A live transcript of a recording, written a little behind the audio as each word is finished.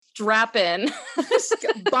strap in.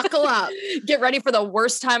 Buckle up. Get ready for the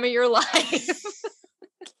worst time of your life.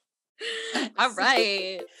 All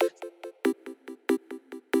right.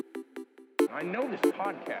 I know this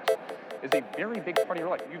podcast is a very big part of your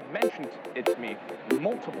life. You've mentioned it to me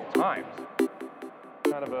multiple times.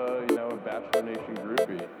 Kind of a, Bachelor Nation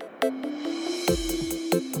groupie.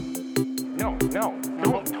 No,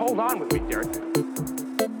 don't hold on with me, Derek.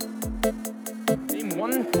 Name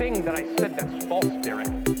one thing that I said that's false, Derek.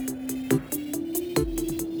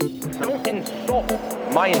 Don't insult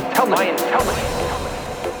my intelligence.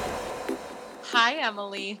 Hi,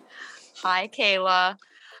 Emily. Hi, Kayla.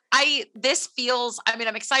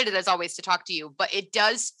 I'm excited as always to talk to you, but it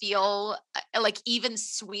does feel like even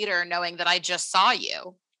sweeter knowing that I just saw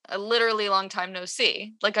you. A literally long time no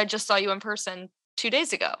see. Like I just saw you in person 2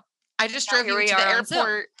 days ago. I just drove you to the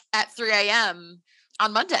airport at 3 a.m.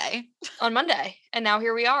 on Monday. And now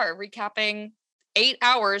here we are recapping 8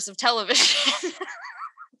 hours of television.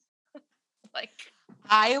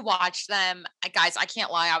 I watched them. Guys, I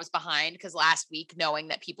can't lie. I was behind because last week, knowing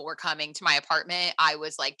that people were coming to my apartment, I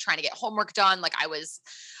was trying to get homework done.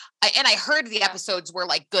 I heard the episodes were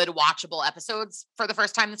good watchable episodes for the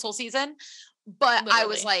first time this whole season. But literally. I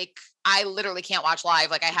was I literally can't watch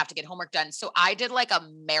live. I have to get homework done. So I did a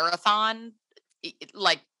marathon,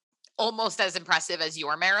 almost as impressive as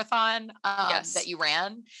your marathon that you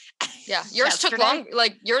ran. Yeah. Yours took long.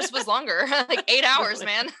 Yours was longer, 8 hours,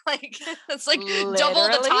 man. It's double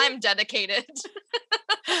the time dedicated.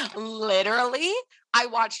 Literally. I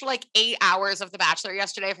watched 8 hours of The Bachelor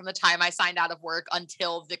yesterday from the time I signed out of work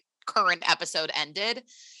until the current episode ended.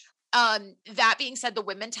 That being said, the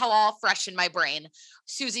women tell all fresh in my brain.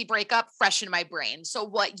 Susie breakup fresh in my brain. So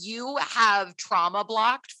what you have trauma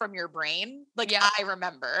blocked from your brain, I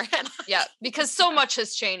remember. Yeah, because so much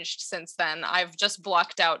has changed since then. I've just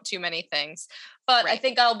blocked out too many things. But right. I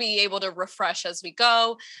think I'll be able to refresh as we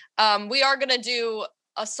go. We are going to do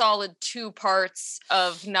a solid 2 parts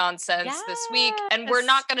of nonsense this week. And we're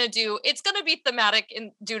not going to it's going to be thematic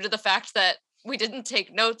due to the fact that we didn't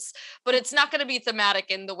take notes, but it's not going to be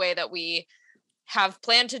thematic in the way that we have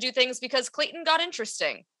planned to do things because Clayton got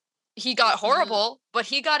interesting. He got horrible, but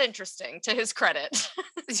he got interesting, to his credit.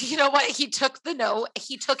 You know what? He took the note.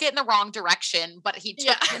 He took it in the wrong direction, but he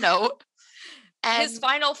took the note. And his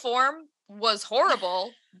final form was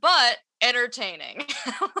horrible, but entertaining.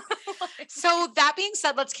 So that being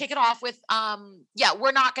said, let's kick it off with,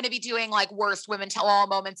 we're not going to be doing worst women tell all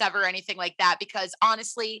moments ever or anything like that, because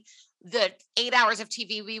honestly, the 8 hours of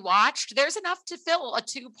TV we watched, there's enough to fill a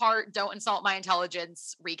 2-part Don't Insult My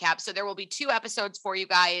Intelligence recap. So there will be 2 episodes for you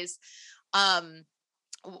guys.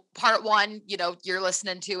 Part 1, you're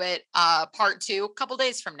listening to it. Part 2, a couple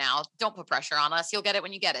days from now. Don't put pressure on us. You'll get it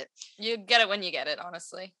when you get it. You get it when you get it,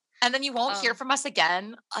 honestly. And then you won't hear from us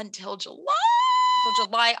again until July.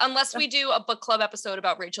 Unless we do a book club episode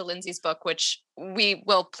about Rachel Lindsay's book, which we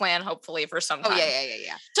will plan hopefully for some time. Oh,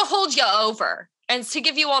 yeah. To hold you over and to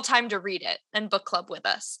give you all time to read it and book club with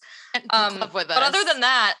us. But other than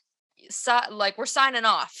that, we're signing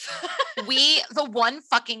off. The one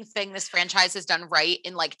fucking thing this franchise has done right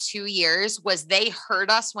in 2 years was they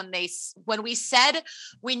heard us when we said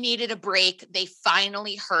we needed a break. They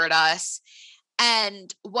finally heard us.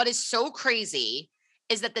 And what is so crazy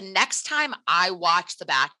is that the next time I watch The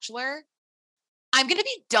Bachelor, I'm going to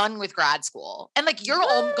be done with grad school. And you're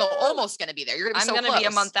almost going to be there. You're going to be I'm going to be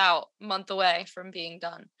a month away from being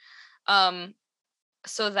done.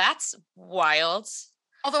 So that's wild.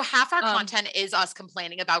 Although half our content is us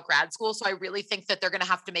complaining about grad school. So I really think that they're going to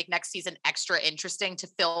have to make next season extra interesting to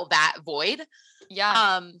fill that void.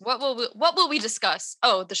 Yeah. What will we discuss?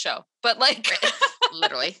 Oh, the show. But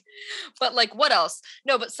literally. But what else?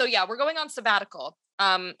 No, but so yeah, we're going on sabbatical.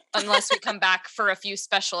 Unless we come back for a few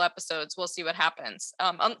special episodes, we'll see what happens.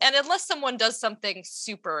 And unless someone does something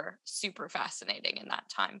super, super fascinating in that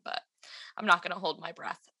time, but I'm not going to hold my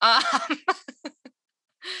breath.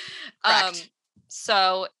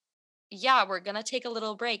 So yeah, we're going to take a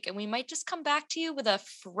little break and we might just come back to you with a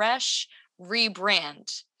fresh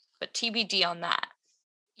rebrand, but TBD on that.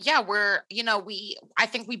 Yeah, I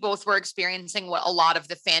think we both were experiencing what a lot of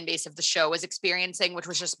the fan base of the show was experiencing, which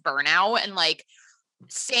was just burnout and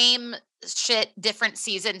same shit, different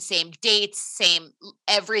season, same dates, same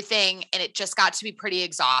everything. And it just got to be pretty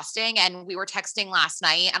exhausting. And we were texting last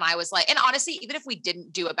night and I was and honestly, even if we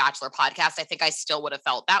didn't do a Bachelor podcast, I think I still would have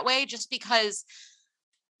felt that way just because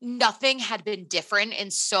nothing had been different in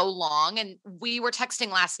so long. And we were texting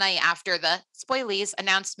last night after the spoilies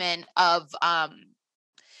announcement of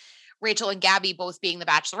Rachel and Gabby both being the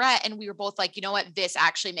Bachelorette. And we were both like, you know what? This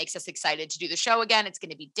actually makes us excited to do the show again. It's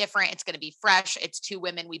going to be different. It's going to be fresh. It's two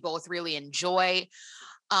women we both really enjoy.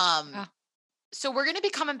 So we're going to be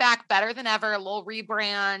coming back better than ever. A little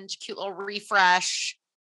rebrand, cute little refresh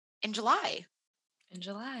in July.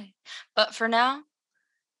 But for now,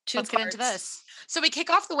 let's get into this. So we kick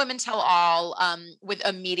off the Women Tell All with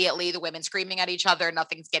immediately the women screaming at each other.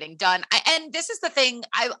 Nothing's getting done. And this is the thing.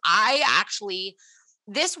 I actually,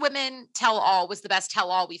 this Women Tell All was the best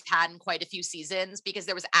tell all we've had in quite a few seasons because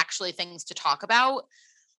there was actually things to talk about.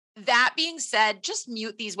 That being said, just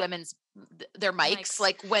mute these their mics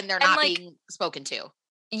like when they're not being spoken to.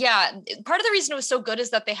 Yeah. Part of the reason it was so good is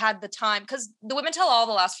that they had the time, because the Women Tell All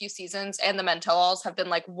the last few seasons and the Men Tell Alls have been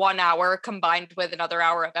like 1 hour combined with another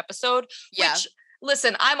hour of episode, which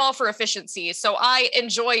listen, I'm all for efficiency. So I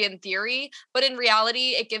enjoy in theory, but in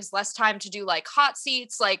reality, it gives less time to do like hot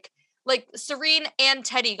seats. Like Serene and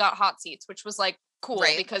Teddy got hot seats, which was like cool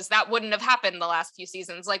because that wouldn't have happened the last few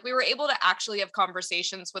seasons. Like we were able to actually have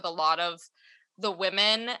conversations with a lot of the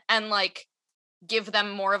women and like give them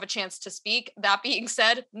more of a chance to speak. That being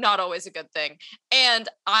said, not always a good thing. And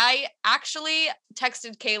I actually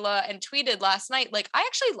texted Kayla and tweeted last night, like, I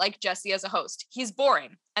actually like Jesse as a host. He's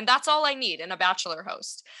boring. And that's all I need in a Bachelor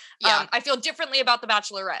host. Yeah. I feel differently about the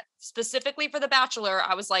Bachelorette. Specifically for the Bachelor,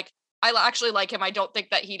 I was like, I actually like him. I don't think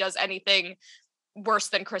that he does anything worse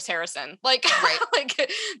than Chris Harrison. Like,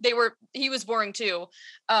 he was boring too.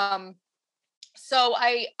 So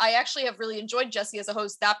I actually have really enjoyed Jesse as a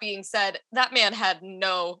host. That being said, that man had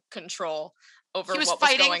no control over what was going on.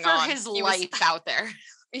 He was fighting for his life out there.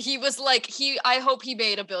 He was like, I hope he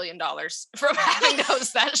made $1 billion from having to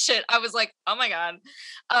host that shit. I was like, oh my God.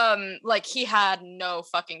 Like he had no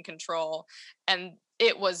fucking control. And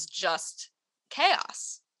it was just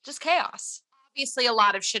chaos. Obviously a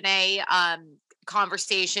lot of Shanae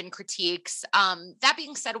conversation, critiques. That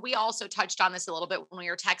being said, we also touched on this a little bit when we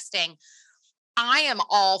were texting. I am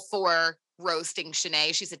all for roasting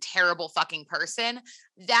Shanae. She's a terrible fucking person.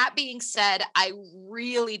 That being said, I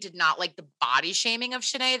really did not like the body shaming of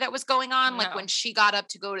Shanae that was going on. Like when she got up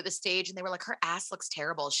to go to the stage and they were like, her ass looks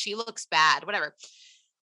terrible. She looks bad, whatever.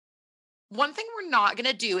 One thing we're not going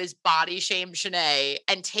to do is body shame Shanae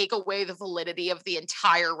and take away the validity of the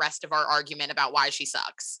entire rest of our argument about why she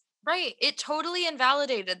sucks. Right. It totally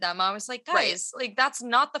invalidated them. I was like, guys, like that's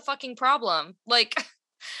not the fucking problem. Like,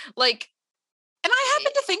 and I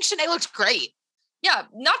happen to think Shanae looked great. Yeah.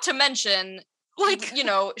 Not to mention, like, you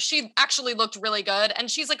know, she actually looked really good and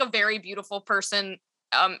she's like a very beautiful person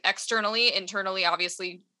externally. Internally,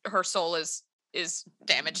 obviously, her soul is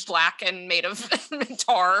damaged, black and made of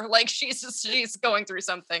tar. Like she's going through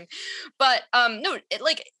something. But no,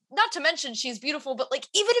 like not to mention she's beautiful, but like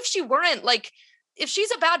even if she weren't, like if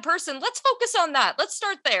she's a bad person, let's focus on that. Let's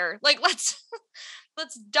start there. Like let's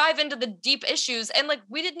dive into the deep issues. And like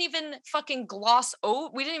we didn't even fucking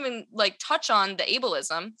we didn't even like touch on the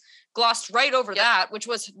ableism. Glossed right over that, which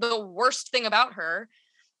was the worst thing about her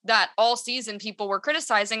that all season people were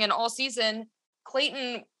criticizing, and all season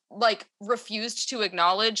Clayton like refused to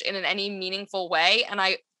acknowledge in any meaningful way. And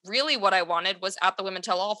what I wanted was at the Women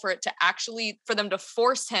Tell All for them to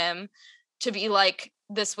force him to be like,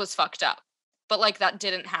 this was fucked up. But like that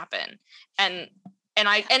didn't happen. And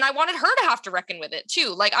I wanted her to have to reckon with it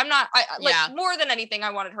too. Like more than anything,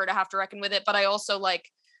 I wanted her to have to reckon with it. But I also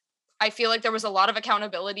I feel like there was a lot of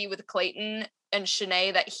accountability with Clayton and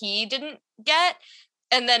Shanae that he didn't get.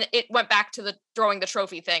 And then it went back to the throwing the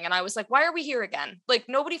trophy thing. And I was like, why are we here again? Like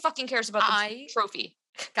nobody fucking cares about the trophy.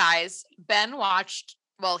 Guys, Ben watched,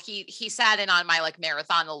 well, he sat in on my like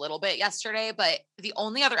marathon a little bit yesterday, but the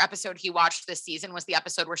only other episode he watched this season was the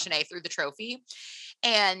episode where Shanae threw the trophy.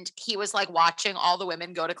 And he was like watching all the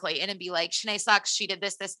women go to Clayton and be like, Shanae sucks. She did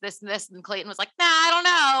this, this, this, and this. And Clayton was like, nah, I don't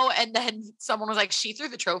know. And then someone was like, she threw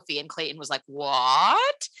the trophy. And Clayton was like,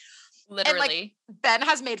 what? Literally. And like, Ben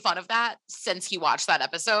has made fun of that since he watched that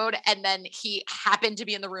episode. And then he happened to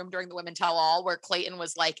be in the room during the Women Tell All where Clayton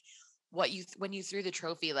was like, when you threw the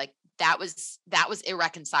trophy, like that was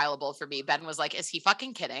irreconcilable for me. Ben was like, is he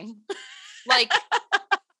fucking kidding? Like,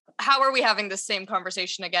 how are we having this same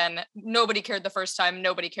conversation again? Nobody cared the first time.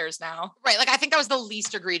 Nobody cares now. Right. Like, I think that was the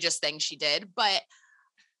least egregious thing she did, but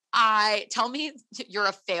tell me you're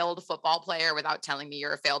a failed football player without telling me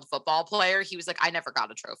you're a failed football player. He was like, I never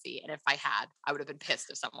got a trophy. And if I had, I would have been pissed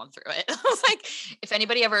if someone threw it. I was like, if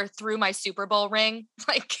anybody ever threw my Super Bowl ring,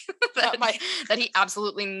 like that he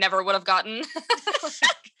absolutely never would have gotten.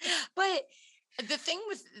 But the thing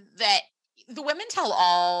with that, the Women Tell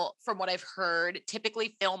All, from what I've heard,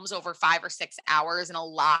 typically films over 5 or 6 hours and a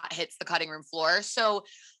lot hits the cutting room floor. So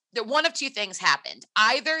that one of two things happened.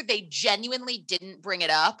 Either they genuinely didn't bring it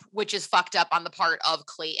up, which is fucked up on the part of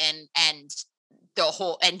Clayton and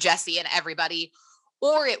Jesse and everybody,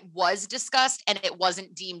 or it was discussed and it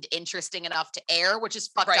wasn't deemed interesting enough to air, which is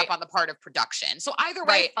fucked up on the part of production. So either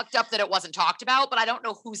way, fucked up that it wasn't talked about, but I don't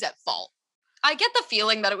know who's at fault. I get the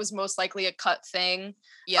feeling that it was most likely a cut thing.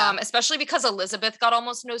 Yeah. Especially because Elizabeth got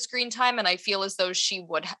almost no screen time, and I feel as though she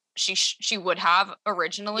would have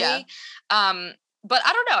originally. Yeah. But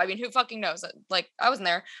I don't know. I mean, who fucking knows? Like, I wasn't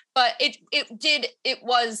there, but it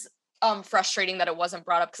was frustrating that it wasn't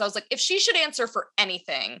brought up, because I was like, if she should answer for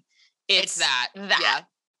anything, it's that. Yeah.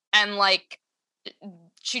 And like,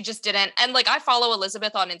 she just didn't. And like, I follow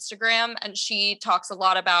Elizabeth on Instagram, and she talks a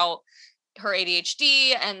lot about her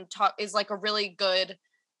ADHD and is like a really good,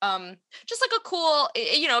 just like a cool,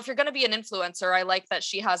 you know, if you're going to be an influencer, I like that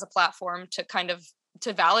she has a platform to kind of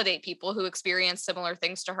to validate people who experience similar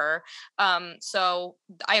things to her. So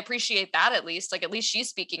I appreciate that, at least she's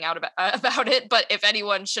speaking out about it. But if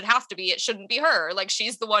anyone should have to be, it shouldn't be her. Like,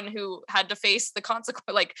 she's the one who had to face the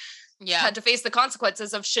had to face the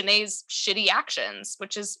consequences of Shanae's shitty actions,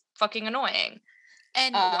 which is fucking annoying.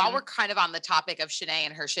 And while we're kind of on the topic of Shanae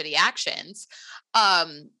and her shitty actions,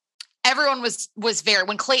 everyone was very,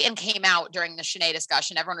 when Clayton came out during the Shanae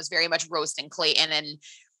discussion, everyone was very much roasting Clayton, and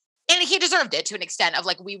he deserved it to an extent of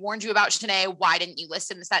like, we warned you about Shanae. Why didn't you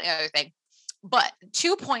listen? This, that, and the other thing. But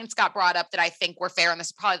 2 points got brought up that I think were fair. And this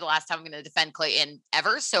is probably the last time I'm going to defend Clayton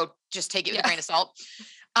ever. So just take it with a grain of salt.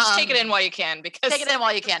 Just take it in while you can, because take it in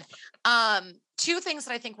while you can. 2 things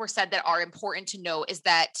that I think were said that are important to know is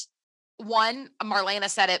that, one, Marlena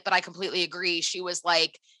said it, but I completely agree. She was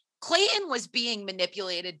like, Clayton was being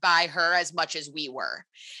manipulated by her as much as we were.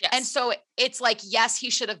 Yes. And so it's like, yes,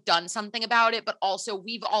 he should have done something about it, but also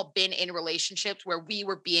we've all been in relationships where we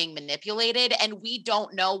were being manipulated, and we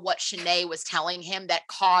don't know what Shanae was telling him that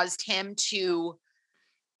caused him to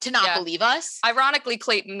not believe us. Ironically,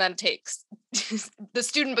 Clayton then takes the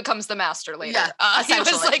student becomes the master later. Yeah, he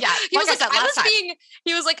was like, he was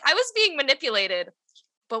like, I was being manipulated,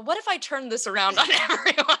 but what if I turn this around on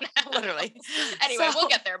everyone else? Literally. Anyway, we'll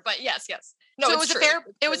get there. But yes. No, so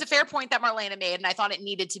it was a fair point that Marlena made, and I thought it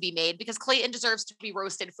needed to be made, because Clayton deserves to be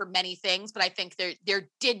roasted for many things, but I think there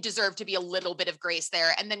did deserve to be a little bit of grace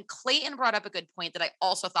there. And then Clayton brought up a good point that I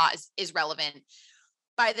also thought is relevant.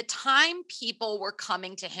 By the time people were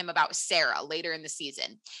coming to him about Sarah later in the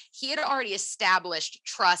season, he had already established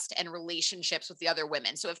trust and relationships with the other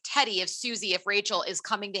women. So if Teddy, if Susie, if Rachel is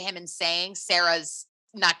coming to him and saying Sarah's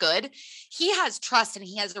not good, he has trust and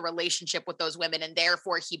he has a relationship with those women, and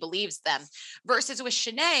therefore he believes them. Versus with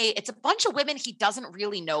Shanae, it's a bunch of women he doesn't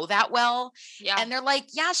really know that well. Yeah. And they're like,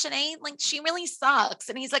 yeah, Shanae, like, she really sucks.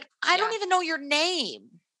 And he's like, I don't even know your name.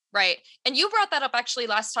 Right. And you brought that up actually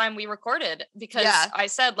last time we recorded, because I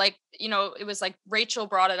said, like, you know, it was like Rachel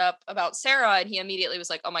brought it up about Sarah, and he immediately was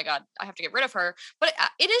like, oh my God, I have to get rid of her. But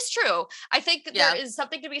it is true. I think that there is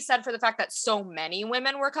something to be said for the fact that so many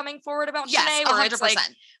women were coming forward about Shanae, 100%.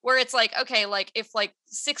 where it's like, okay, like, if like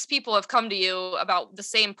 6 people have come to you about the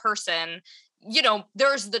same person, you know,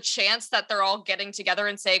 there's the chance that they're all getting together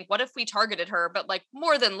and saying, what if we targeted her? But like,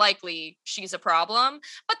 more than likely she's a problem.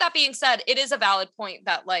 But that being said, it is a valid point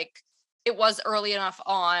that like, it was early enough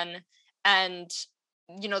on, and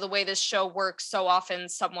you know, the way this show works, so often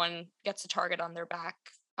someone gets a target on their back,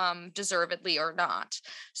 deservedly or not.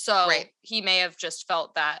 So he may have just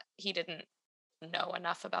felt that he didn't know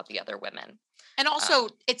enough about the other women. And also,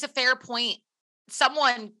 it's a fair point.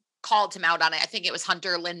 Someone called him out on it. I think it was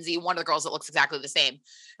Hunter, Lindsay, one of the girls that looks exactly the same,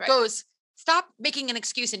 goes, stop making an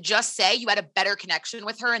excuse and just say you had a better connection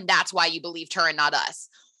with her, and that's why you believed her and not us.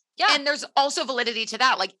 Yeah. And there's also validity to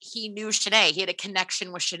that. Like, he knew Shanae. He had a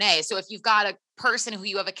connection with Shanae. So if you've got a person who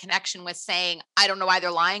you have a connection with saying, I don't know why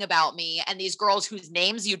they're lying about me, and these girls whose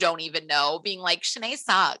names you don't even know being like, Shanae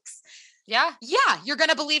sucks. Yeah, you're going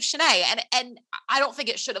to believe Shanae. And I don't think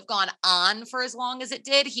it should have gone on for as long as it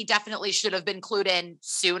did. He definitely should have been clued in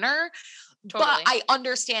sooner. Totally. But I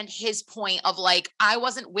understand his point of like, I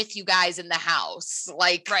wasn't with you guys in the house.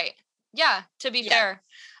 Like, right. Yeah, to be fair.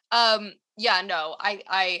 Yeah, no,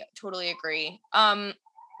 I totally agree.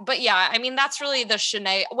 But yeah, I mean, that's really the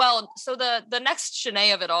Shanae. Well, so the next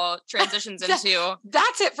Shanae of it all transitions into.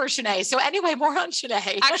 That's it for Shanae. So anyway, more on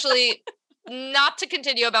Shanae. Actually, not to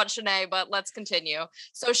continue about Shanae, but let's continue.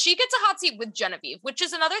 So she gets a hot seat with Genevieve, which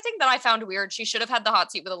is another thing that I found weird. She should have had the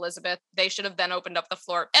hot seat with Elizabeth. They should have then opened up the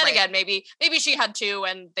floor. And again, maybe she had 2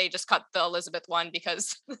 and they just cut the Elizabeth one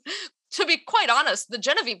because to be quite honest, the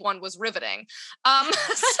Genevieve one was riveting.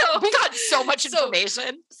 So we got so much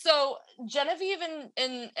information. So Genevieve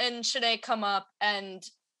and Shanae come up, and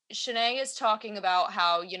Shanae is talking about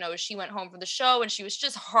how, you know, she went home from the show and she was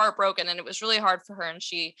just heartbroken and it was really hard for her and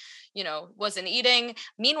she, you know, wasn't eating.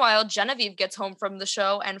 Meanwhile, Genevieve gets home from the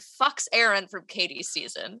show and fucks Aaron from Katie's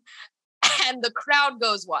season. And the crowd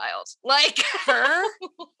goes wild. Like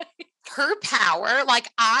her power. Like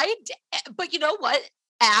but you know what?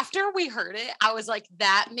 After we heard it, I was like,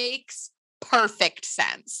 that makes perfect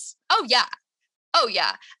sense. Oh yeah. I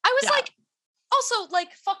was like, also,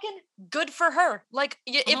 like, fucking good for her. Like,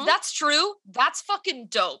 if that's true, that's fucking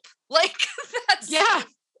dope. Like, that's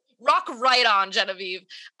rock right on, Genevieve.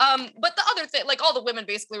 But the other thing, like, all the women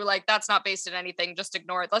basically were like, that's not based in anything. Just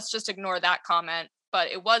ignore it. Let's just ignore that comment. But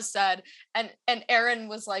it was said, and Aaron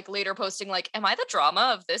was like later posting like, am I the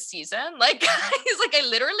drama of this season? Like, he's like, I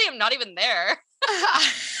literally am not even there.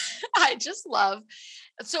 I just love.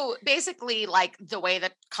 So basically, like the way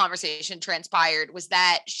the conversation transpired was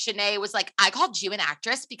that Shanae was like, I called you an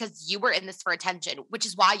actress because you were in this for attention, which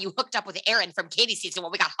is why you hooked up with Aaron from Katie's season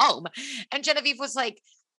when we got home. And Genevieve was like,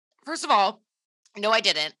 first of all, no, I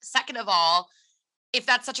didn't. Second of all, if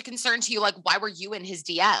that's such a concern to you, like, why were you in his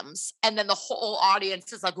DMs? And then the whole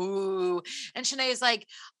audience is like, ooh. And Shanae is like,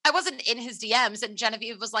 I wasn't in his DMs. And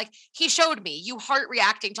Genevieve was like, he showed me you heart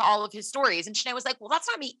reacting to all of his stories. And Shanae was like, well, that's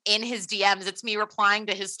not me in his DMs. It's me replying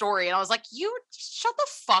to his story. And I was like, you shut the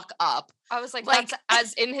fuck up. I was like that's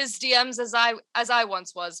as in his DMs as I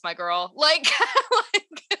once was, my girl. Like,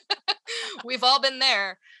 we've all been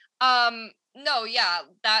there. No, yeah,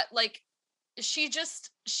 that like, she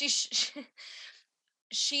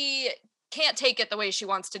can't take it the way she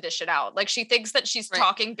wants to dish it out. Like she thinks that she's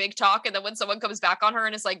talking big talk. And then when someone comes back on her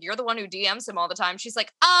and is like, you're the one who DMs him all the time. She's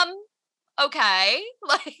like, okay.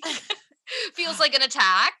 Like feels like an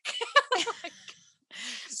attack.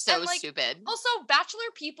 So like, stupid. Also, Bachelor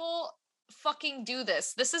people fucking do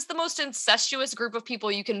this. This is the most incestuous group of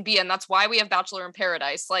people you can be in. That's why we have Bachelor in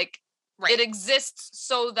Paradise. Like it exists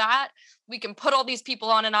so that we can put all these people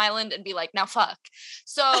on an island and be like, now fuck.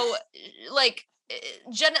 So like,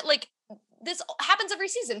 like this happens every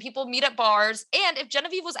season. People meet at bars, and if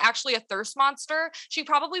Genevieve was actually a thirst monster, she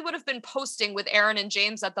probably would have been posting with Aaron and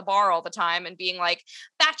James at the bar all the time and being like,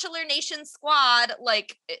 Bachelor Nation squad.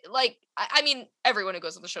 Like I mean, everyone who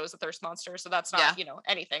goes on the show is a thirst monster, so that's not you know,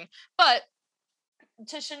 anything. But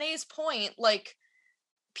to Shanae's point, like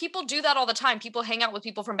people do that all the time. People hang out with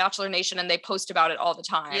people from Bachelor Nation and they post about it all the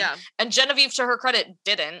time. Yeah. And Genevieve, to her credit,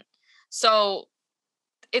 didn't. So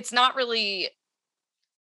it's not really,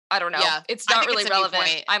 I don't know. Yeah, it's not really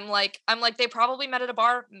relevant. I'm like, they probably met at a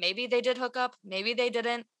bar. Maybe they did hook up. Maybe they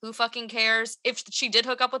didn't. Who fucking cares? If she did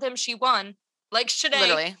hook up with him, she won. Like,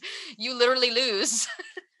 Shanae, you literally lose.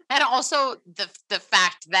 And also the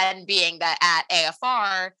fact then being that at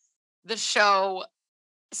AFR, the show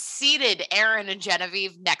seated Aaron and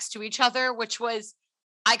Genevieve next to each other, which was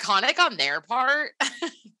iconic on their part.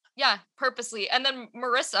 Yeah, purposely. And then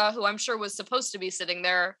Marissa, who I'm sure was supposed to be sitting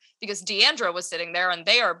there because Deandra was sitting there and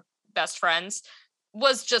they are best friends,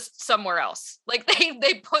 was just somewhere else. Like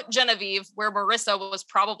they put Genevieve where Marissa was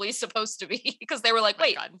probably supposed to be because they were like,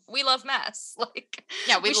 wait, we love mess. Like,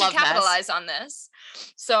 yeah, we should capitalize on this.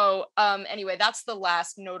 So anyway, that's the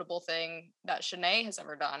last notable thing that Shanae has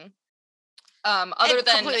ever done. Other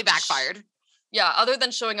than completely backfired. Yeah, other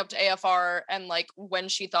than showing up to AFR and like when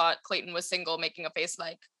she thought Clayton was single, making a face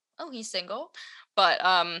like, oh, he's single. But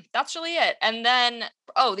that's really it. And then,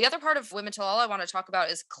 the other part of Women Tell All I want to talk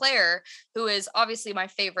about is Claire, who is obviously my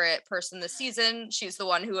favorite person this season. She's the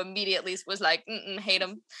one who immediately was like, hate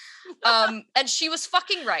him. And she was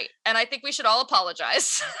fucking right. And I think we should all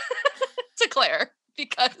apologize to Claire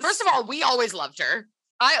because... First of all, we always loved her.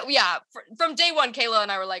 From day one, Kayla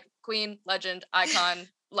and I were like, queen, legend, icon,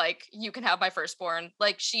 like, you can have my firstborn.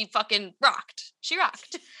 Like, she fucking rocked. She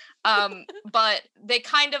rocked. But they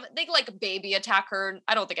like baby attack her.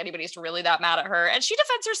 I don't think anybody's really that mad at her. And she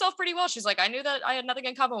defends herself pretty well. She's like, I knew that I had nothing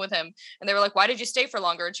in common with him. And they were like, why did you stay for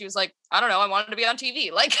longer? And she was like, I don't know. I wanted to be on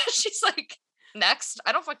TV. Like, she's like, next.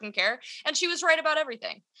 I don't fucking care. And she was right about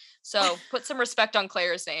everything. So put some respect on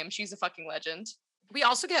Claire's name. She's a fucking legend. We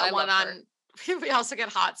also get we also get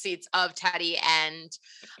hot seats of Teddi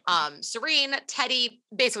and Serene. Teddi,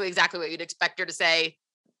 basically exactly what you'd expect her to say,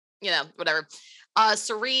 you know, whatever.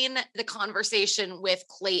 Serene, the conversation with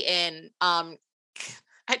Clayton. I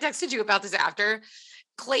texted you about this after.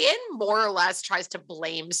 Clayton more or less tries to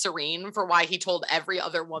blame Serene for why he told every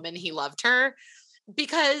other woman he loved her.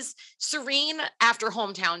 Because Serene, after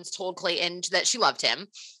Hometowns, told Clayton that she loved him.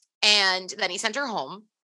 And then he sent her home.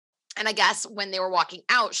 And I guess when they were walking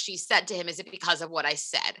out, she said to him, is it because of what I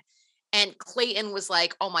said? And Clayton was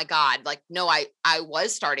like, oh my God, like, no, I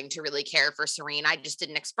was starting to really care for Serene. I just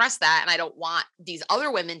didn't express that. And I don't want these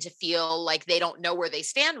other women to feel like they don't know where they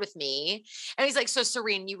stand with me. And he's like, so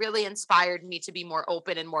Serene, you really inspired me to be more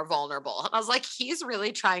open and more vulnerable. And I was like, he's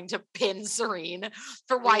really trying to pin Serene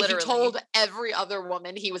for why Literally. he told every other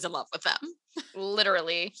woman he was in love with them.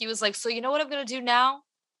 Literally. He was like, so you know what I'm going to do now?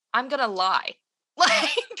 I'm going to lie. Like,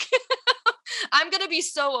 I'm going to be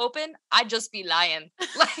so open. I'd just be lying.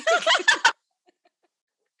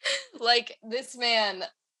 Like this man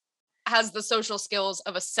has the social skills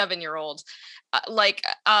of a 7-year-old.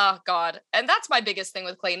 Oh God. And that's my biggest thing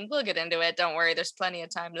with Clayton. We'll get into it. Don't worry. There's plenty of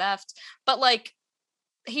time left. But like,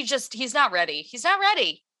 he's not ready. He's not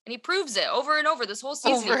ready. And he proves it over and over this whole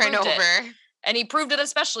season. Over and over. And he proved it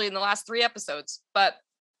especially in the last 3 episodes. But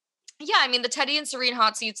yeah, I mean, the Teddy and Serene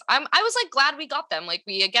hot seats, I was like glad we got them. Like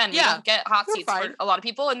we don't get hot seats for a lot of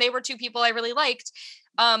people. And they were 2 people I really liked.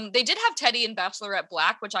 They did have Teddy and Bachelorette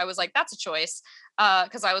Black, which I was like, that's a choice.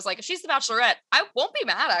 Because I was like, if she's the Bachelorette, I won't be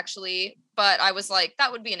mad actually. But I was like,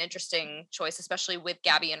 that would be an interesting choice, especially with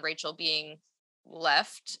Gabby and Rachel being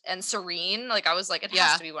left and Serene. Like I was like, it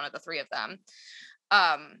has to be one of the 3 of them.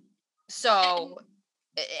 And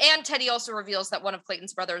Teddy also reveals that one of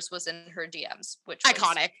Clayton's brothers was in her DMs, which was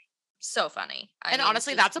iconic. So funny. I mean,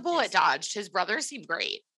 honestly, that's a bullet dodged. His brothers seem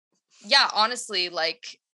great. Yeah, honestly,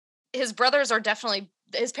 like his brothers are definitely,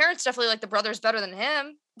 his parents definitely like the brothers better than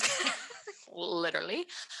him. Literally.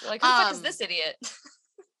 Like, who the fuck is this idiot?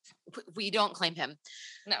 We don't claim him.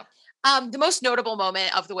 No. The most notable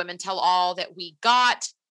moment of the Women Tell All that we got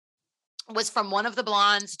was from one of the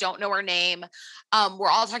blondes, don't know her name. We're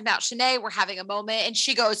all talking about Shanae. We're having a moment. And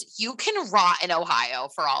she goes, you can rot in Ohio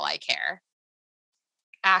for all I care.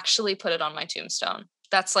 Actually put it on my tombstone.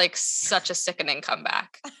 That's like such a sickening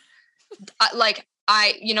comeback.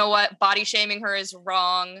 You know what? Body shaming her is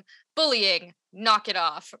wrong. Bullying, knock it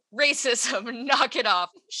off. Racism, knock it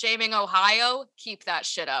off. Shaming Ohio, keep that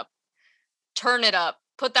shit up. Turn it up.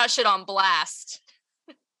 Put that shit on blast.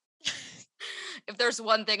 If there's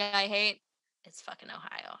one thing I hate, it's fucking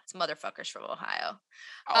Ohio. It's motherfuckers from Ohio.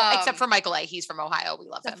 Except for Michael A. He's from Ohio. We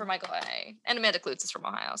love him. Except for Michael A. And Amanda Klutz is from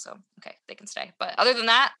Ohio. So, okay, they can stay. But other than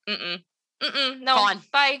that, no. Gone.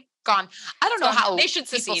 Bye. Gone. I don't know how they should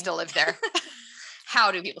people secede. Still live there.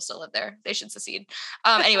 How do people still live there? They should secede.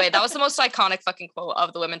 Anyway, that was the most iconic fucking quote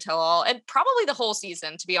of the Women Tell All, and probably the whole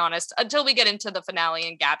season, to be honest, until we get into the finale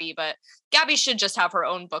and Gabby. But Gabby should just have her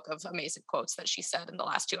own book of amazing quotes that she said in the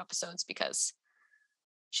last 2 episodes because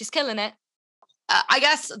she's killing it. I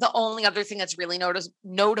guess the only other thing that's really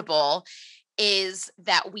notable is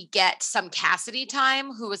that we get some Cassidy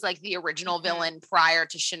time, who was like the original villain prior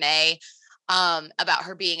to Shanae, about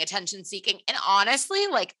her being attention seeking. And honestly,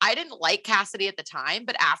 like I didn't like Cassidy at the time,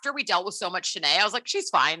 but after we dealt with so much Shanae, I was like, she's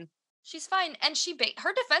fine. She's fine. And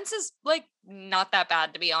her defense is like not that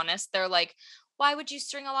bad, to be honest. They're like, why would you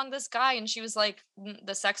string along this guy? And she was like,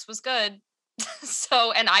 the sex was good.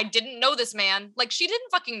 So, and I didn't know this man. Like, she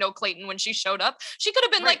didn't fucking know Clayton when she showed up. She could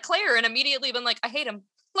have been like Claire and immediately been like, I hate him.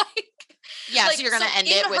 Like, yeah, so you're gonna end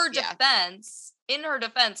it with in her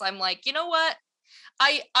defense, I'm like, you know what?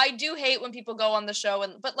 I do hate when people go on the show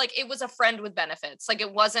but like it was a friend with benefits. Like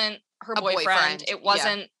it wasn't her boyfriend. It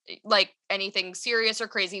wasn't like anything serious or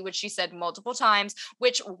crazy, which she said multiple times,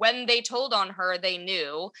 which when they told on her, they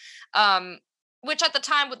knew. Which at the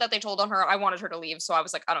time that they told on her, I wanted her to leave. So I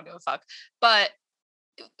was like, I don't give a fuck. But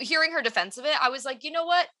hearing her defense of it, I was like, you know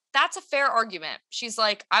what? That's a fair argument. She's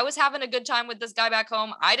like, I was having a good time with this guy back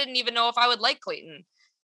home. I didn't even know if I would like Clayton.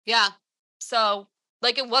 Yeah. So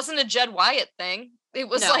like, it wasn't a Jed Wyatt thing. It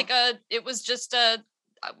was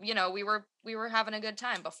we were having a good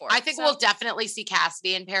time before. I think we'll definitely see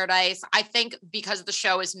Cassidy in Paradise. I think because the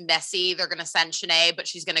show is messy, they're going to send Shanae, but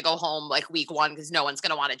she's going to go home like week 1 because no one's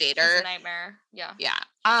going to want to date her. It's a nightmare. Yeah. Yeah.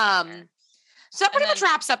 So that pretty much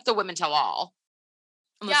wraps up the Women Tell All.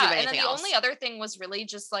 Yeah, and then the only other thing was really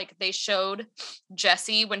just like they showed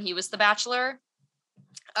Jesse when he was the Bachelor.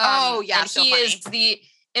 And so he is the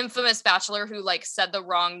infamous Bachelor who like said the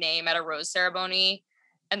wrong name at a rose ceremony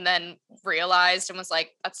and then realized and was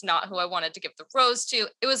like, that's not who I wanted to give the rose to.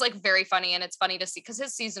 It was like very funny, and it's funny to see because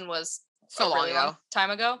his season was so long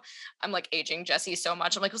ago. I'm like aging Jesse so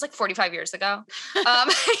much. I'm like, it was like 45 years ago.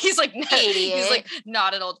 He's like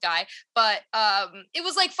not an old guy, but it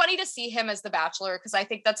was like funny to see him as the Bachelor because I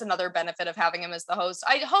think that's another benefit of having him as the host.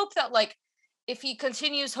 I hope that like if he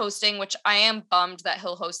continues hosting, which I am bummed that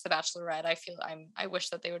he'll host the Bachelorette. I wish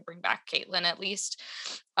that they would bring back Caitlyn at least.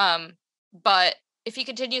 But if he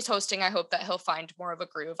continues hosting, I hope that he'll find more of a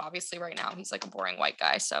groove. Obviously right now he's like a boring white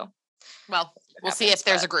guy. So Well, we'll see if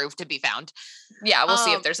there's a groove to be found. Yeah, we'll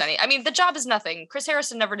see if there's any. I mean, the job is nothing. Chris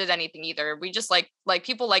Harrison never did anything either. We just like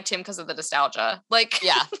people liked him because of the nostalgia. Like,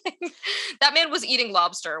 yeah, that man was eating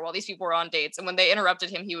lobster while these people were on dates, and when they interrupted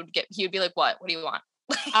him, he would be like, "What? What do you want?"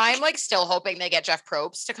 I'm like still hoping they get Jeff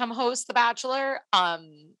Probst to come host The Bachelor.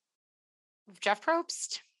 Jeff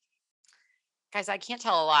Probst. Guys, I can't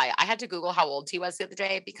tell a lie. I had to Google how old he was the other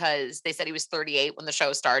day because they said he was 38 when the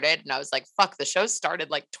show started. And I was like, fuck, the show started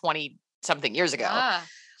like 20 something years ago.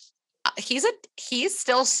 He's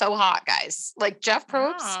still so hot, guys. Like Jeff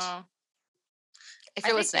Probst. If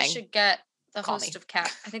you're listening, they should get the host of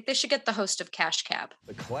Cash. I think they should get the host of Cash Cab.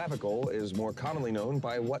 The clavicle is more commonly known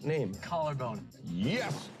by what name? Collarbone.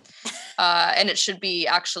 Yes. And it should be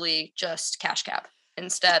actually just Cash Cab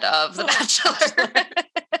instead of The Bachelor.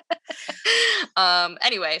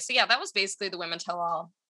 Anyway, so yeah, that was basically the Women Tell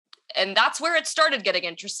All. And that's where it started getting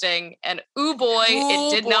interesting. And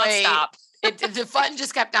it did not stop. The fun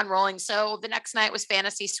just kept on rolling. So the next night was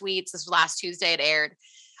Fantasy Suites. This was last Tuesday it aired.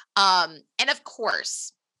 And of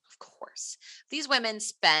course, these women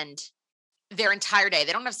spend their entire day.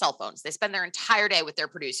 They don't have cell phones. They spend their entire day with their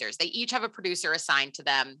producers. They each have a producer assigned to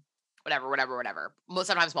them, whatever. Most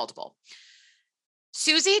sometimes multiple.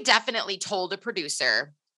 Susie definitely told a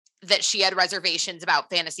producer that she had reservations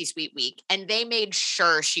about Fantasy Suite Week, and they made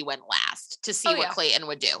sure she went last to see what Clayton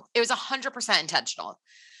would do. It was 100% intentional.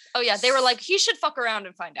 Oh yeah, they were like, he should fuck around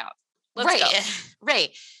and find out. Let's go.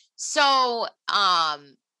 Right. So,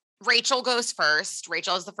 Rachel goes first.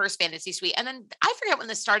 Rachel is the first Fantasy Suite. And then I forget when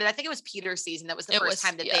this started. I think it was Peter's season. That was the first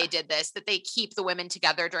time that they did this, that they keep the women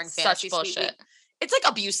together during Fantasy Suite Week. It's like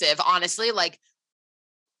abusive, honestly. Like,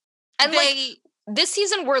 and this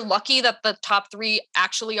season, we're lucky that the top three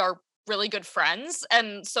actually are really good friends.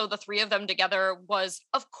 And so the three of them together was,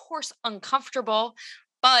 of course, uncomfortable,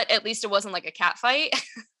 but at least it wasn't like a cat fight.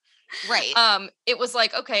 Right. It was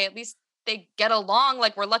like, okay, at least they get along.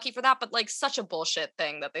 Like, we're lucky for that. But like, such a bullshit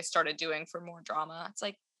thing that they started doing for more drama. It's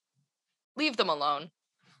like, leave them alone.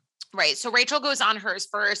 Right. So Rachel goes on hers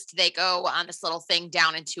first. They go on this little thing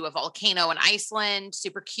down into a volcano in Iceland.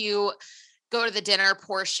 Super cute. Go to the dinner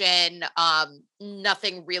portion.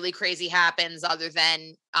 Nothing really crazy happens other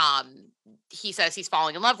than he says he's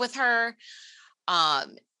falling in love with her.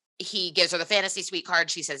 He gives her the Fantasy Suite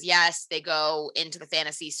card. She says yes. They go into the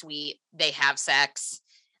Fantasy Suite. They have sex.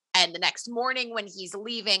 And the next morning when he's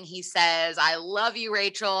leaving, he says, "I love you,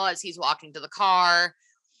 Rachel," as he's walking to the car.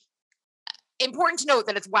 Important to note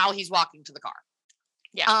that it's while he's walking to the car.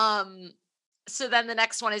 Yeah. So then the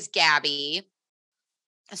next one is Gabby.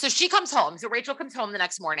 So she comes home. So Rachel comes home the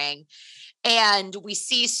next morning and we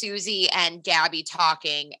see Susie and Gabby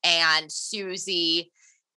talking, and Susie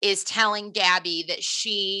is telling Gabby that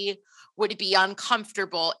she would be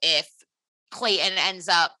uncomfortable if Clayton ends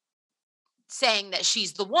up saying that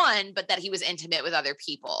she's the one, but that he was intimate with other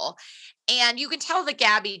people. And you can tell that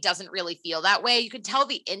Gabby doesn't really feel that way. You can tell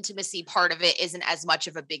the intimacy part of it isn't as much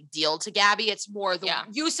of a big deal to Gabby. It's more the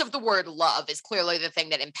use of the word love is clearly the thing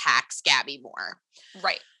that impacts Gabby more.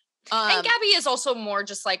 Right. And Gabby is also more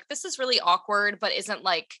just like, this is really awkward, but isn't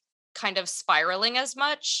like kind of spiraling as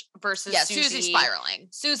much versus Susie. Susie's spiraling.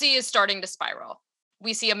 Susie is starting to spiral.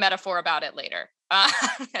 We see a metaphor about it later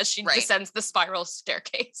as she descends the spiral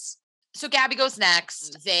staircase. So Gabby goes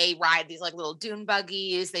next. They ride these like little dune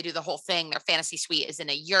buggies. They do the whole thing. Their Fantasy Suite is in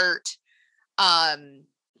a yurt.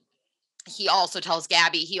 He also tells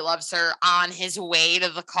Gabby he loves her on his way to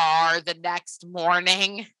the car the next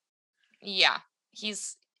morning. Yeah. He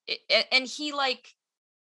is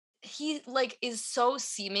so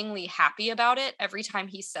seemingly happy about it every time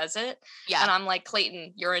he says it. Yeah. And I'm like,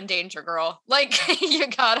 Clayton, you're in danger, girl. Like, you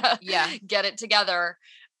gotta get it together.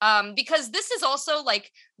 Because this is also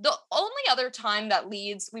like the only other time that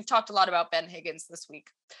Leeds, we've talked a lot about Ben Higgins this week.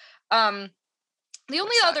 The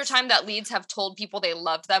only other time that Leeds have told people they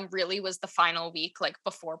loved them really was the final week, like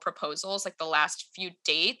before proposals, like the last few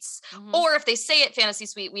dates. Mm-hmm. Or if they say it Fantasy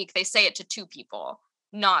Suite Week, they say it to 2 people,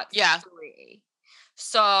 not 3.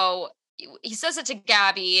 So he says it to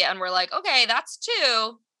Gabby and we're like, okay, that's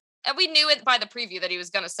 2. And we knew it by the preview that he was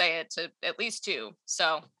going to say it to at least 2.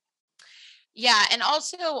 So. Yeah. And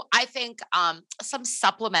also I think some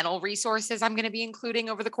supplemental resources I'm going to be including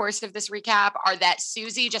over the course of this recap are that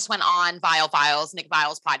Susie just went on Vile Files, Nick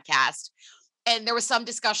Vile's podcast. And there was some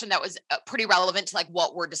discussion that was pretty relevant to like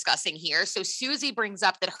what we're discussing here. So Susie brings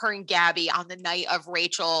up that her and Gabby on the night of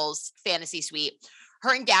Rachel's Fantasy Suite,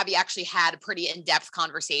 her and Gabby actually had pretty in-depth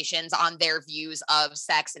conversations on their views of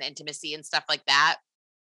sex and intimacy and stuff like that.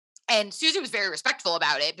 And Susie was very respectful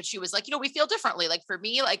about it, but she was like, we feel differently. Like for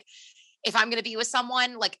me, like, if I'm going to be with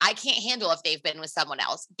someone, like I can't handle if they've been with someone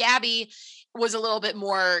else. Gabby was a little bit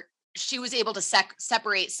more, she was able to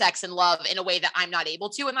separate sex and love in a way that I'm not able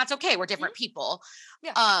to. And that's okay. We're different people.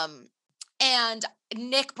 Yeah. And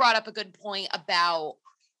Nick brought up a good point about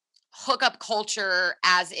hookup culture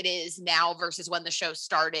as it is now versus when the show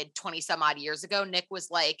started 20 some odd years ago. Nick was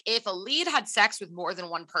like, if a lead had sex with more than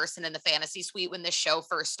one person in the fantasy suite when this show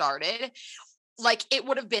first started, like it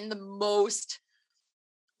would have been the most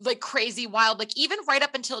like crazy wild, like even right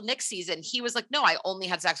up until Nick's season, he was like, no, I only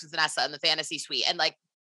had sex with Vanessa in the fantasy suite. And like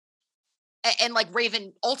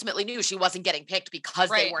Raven ultimately knew she wasn't getting picked because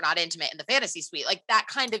they were not intimate in the fantasy suite. Like that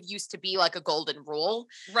kind of used to be like a golden rule.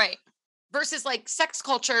 Right. Versus like sex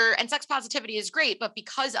culture and sex positivity is great, but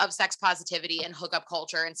because of sex positivity and hookup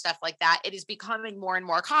culture and stuff like that, it is becoming more and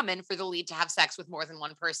more common for the lead to have sex with more than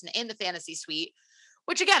one person in the fantasy suite,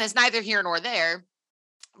 which again is neither here nor there.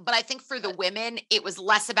 But I think for the women, it was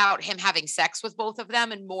less about him having sex with both of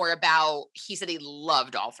them and more about, he said he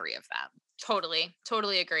loved all three of them.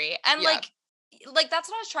 Totally agree. And like that's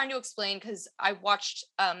what I was trying to explain, because I watched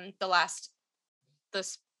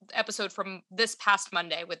this episode from this past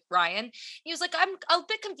Monday with Ryan. He was like, I'm a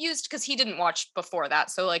bit confused because he didn't watch before that.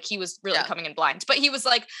 So like he was really coming in blind, but he was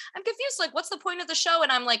like, I'm confused. Like, what's the point of the show?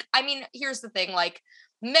 And I'm like, I mean, here's the thing. Like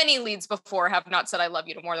many leads before have not said I love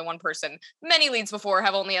you to more than one person. Many leads before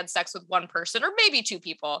have only had sex with one person or maybe two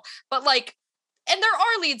people, but like, and there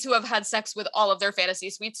are leads who have had sex with all of their fantasy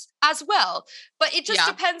suites as well. But it just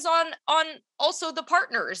depends on also the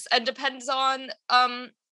partners, and depends on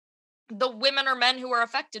the women or men who are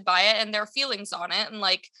affected by it and their feelings on it. And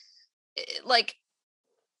like,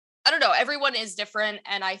 I don't know, everyone is different.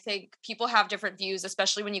 And I think people have different views,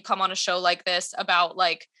 especially when you come on a show like this about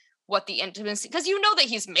like what the intimacy, because you know that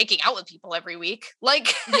he's making out with people every week.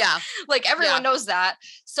 Like, like everyone knows that.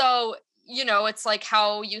 So, you know, it's like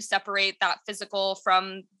how you separate that physical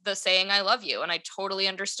from the saying I love you. And I totally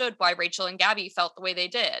understood why Rachel and Gabby felt the way they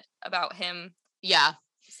did about him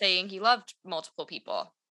saying he loved multiple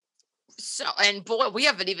people. So, and boy, we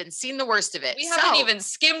haven't even seen the worst of it. We haven't even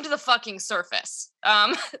skimmed the fucking surface.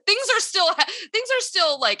 Things are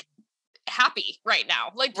still like happy right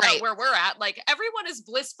now, like where we're at. Like everyone is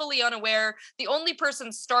blissfully unaware. The only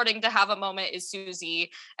person starting to have a moment is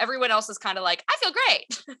Susie. Everyone else is kind of like, I feel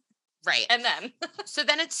great. Right. And then so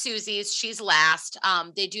then it's Susie's, she's last.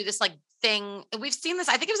 They do this like thing. We've seen this.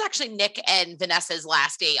 I think it was actually Nick and Vanessa's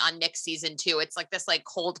last date on Nick's season 2. It's like this like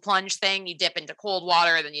cold plunge thing. You dip into cold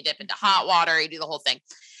water, then you dip into hot water. You do the whole thing.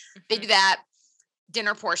 They do that.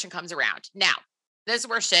 Dinner portion comes around. Now, this is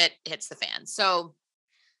where shit hits the fan. So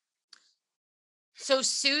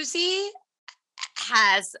Susie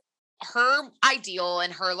has her ideal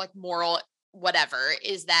and her like moral whatever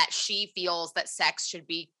is that she feels that sex should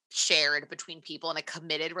be shared between people in a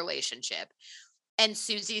committed relationship. And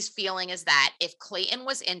Susie's feeling is that if Clayton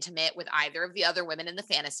was intimate with either of the other women in the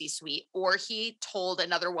fantasy suite, or he told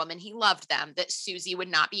another woman he loved them, that Susie would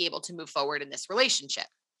not be able to move forward in this relationship.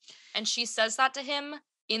 And she says that to him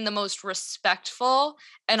in the most respectful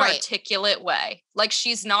and articulate way. Like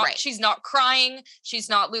she's not crying. She's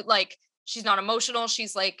not like, she's not emotional.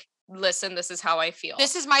 She's like, listen, this is how I feel.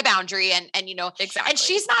 This is my boundary. And you know, exactly. And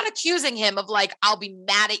she's not accusing him of like, I'll be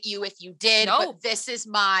mad at you if you did, but this is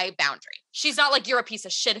my boundary. She's not like, you're a piece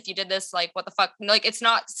of shit if you did this. Like, what the fuck? Like, it's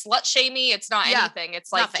not slut shamey. It's not anything.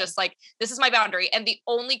 It's like, just like, this is my boundary. And the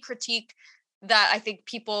only critique that I think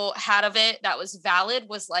people had of it that was valid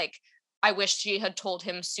was like, I wish she had told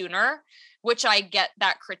him sooner, which I get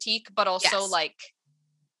that critique, but also like,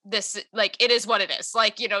 this, like, it is what it is.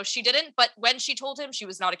 Like, you know, she didn't, but when she told him, she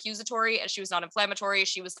was not accusatory and she was not inflammatory.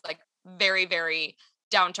 She was like very, very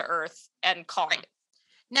down to earth and calm. Right.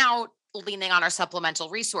 Now, leaning on our supplemental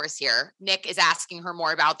resource here, Nick is asking her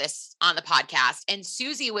more about this on the podcast. And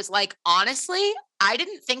Susie was like, honestly, I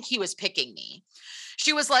didn't think he was picking me.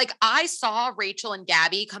 She was like, I saw Rachel and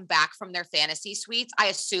Gabby come back from their fantasy suites. I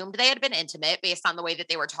assumed they had been intimate based on the way that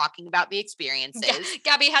they were talking about the experiences. Yeah,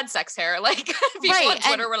 Gabby had sex hair. Like people on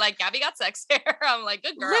Twitter were like, Gabby got sex hair. I'm like,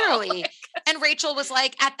 good girl. Literally. Like, and Rachel was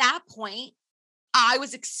like, at that point, I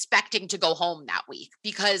was expecting to go home that week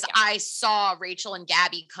because I saw Rachel and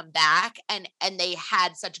Gabby come back and they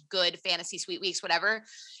had such good fantasy suite weeks, whatever.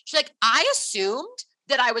 She's like, I assumed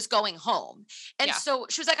that I was going home. And so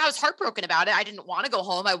she was like, I was heartbroken about it. I didn't want to go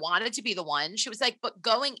home. I wanted to be the one. She was like, but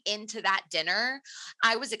going into that dinner,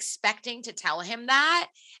 I was expecting to tell him that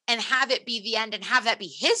and have it be the end and have that be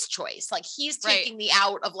his choice. Like he's taking the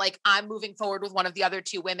out of like, I'm moving forward with one of the other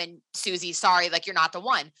two women, Susie, sorry, like you're not the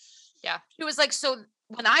one. Yeah. She was like, so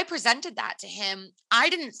when I presented that to him, I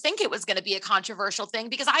didn't think it was going to be a controversial thing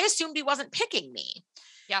because I assumed he wasn't picking me.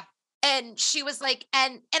 Yeah. And she was like,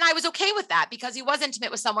 and I was okay with that because he was intimate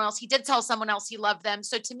with someone else. He did tell someone else he loved them.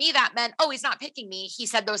 So to me, that meant, oh, he's not picking me. He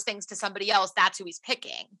said those things to somebody else. That's who he's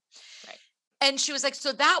picking. Right. And she was like,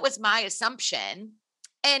 so that was my assumption.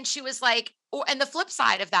 And she was like, and the flip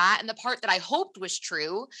side of that, and the part that I hoped was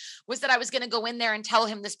true, was that I was going to go in there and tell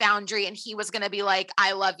him this boundary, and he was going to be like,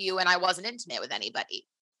 I love you, and I wasn't intimate with anybody.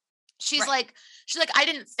 She's like, I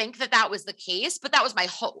didn't think that was the case, but that was my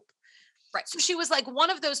hope. Right. So she was like, one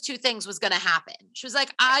of those two things was going to happen. She was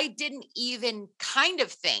like, I didn't even kind of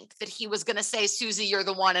think that he was going to say, Susie, you're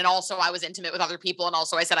the one. And also I was intimate with other people. And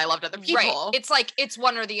also I said, I loved other people. Right. It's like, it's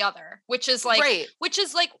one or the other, which is like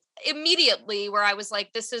immediately where I was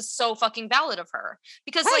like, this is so fucking valid of her.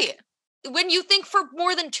 Because like, when you think for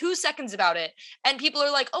more than 2 seconds about it and people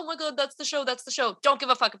are like, oh my God, that's the show. Don't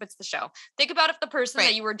give a fuck if it's the show. Think about if the person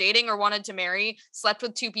that you were dating or wanted to marry slept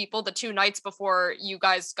with 2 people the 2 nights before you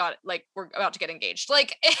guys were about to get engaged.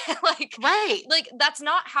 Like, that's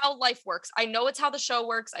not how life works. I know it's how the show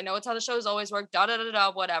works. I know it's how the show's always worked,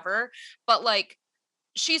 whatever. But like,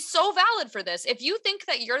 she's so valid for this. If you think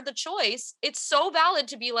that you're the choice, it's so valid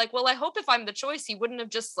to be like, well, I hope if I'm the choice, he wouldn't have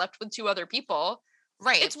just slept with 2 other people.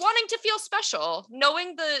 Right. It's wanting to feel special,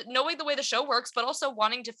 knowing the way the show works, but also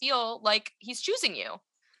wanting to feel like he's choosing you.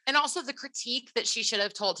 And also the critique that she should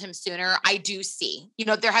have told him sooner, I do see. You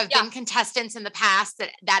know, there have been contestants in the past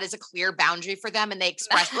that is a clear boundary for them, and they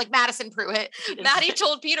expressed, like Madison Pruitt. Maddie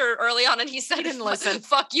told Peter early on, and he said, didn't listen.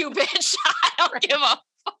 Fuck you, bitch. I don't give a fuck.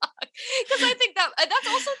 Because I think that's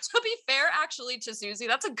also, to be fair, actually, to Susie,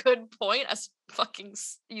 that's a good point.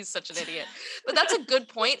 He's such an idiot. But that's a good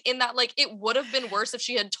point in that, like, it would have been worse if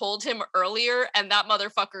she had told him earlier and that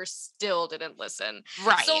motherfucker still didn't listen.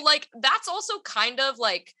 Right. So, like, that's also kind of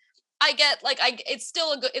like, I get, like, it's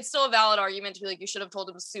still a valid argument to be like, you should have told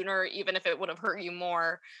him sooner, even if it would have hurt you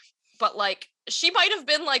more. But like, she might have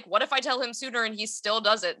been like, what if I tell him sooner and he still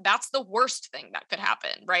does it? That's the worst thing that could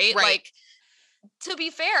happen, right? Like, to be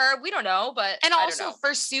fair, we don't know, but and also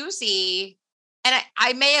for Susie, and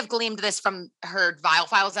I may have gleaned this from her Vile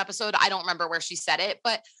Files episode. I don't remember where she said it,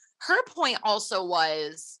 but her point also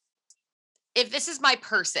was, if this is my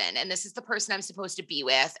person and this is the person I'm supposed to be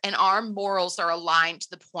with, and our morals are aligned to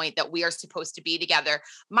the point that we are supposed to be together,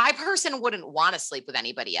 my person wouldn't want to sleep with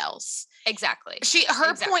anybody else. Exactly.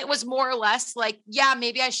 Her point was more or less like, yeah,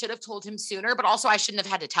 maybe I should have told him sooner, but also I shouldn't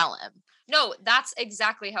have had to tell him. No, that's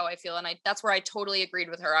exactly how I feel. And that's where I totally agreed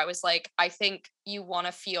with her. I was like, I think you want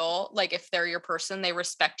to feel like if they're your person, they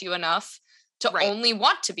respect you enough to only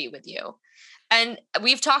want to be with you. And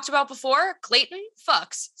we've talked about before, Clayton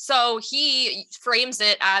fucks. So he frames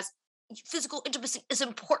it as physical intimacy is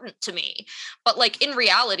important to me. But like, in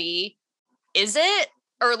reality, is it?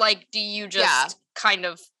 Or like, do you just kind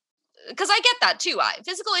of, because I get that too.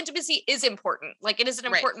 Physical intimacy is important. Like, it is an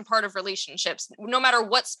important part of relationships, no matter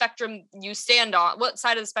what spectrum you stand on, what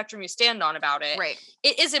side of the spectrum you stand on about it. Right.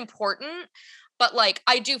 It is important. But like,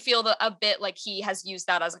 I do feel that a bit like he has used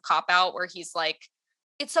that as a cop-out where he's like,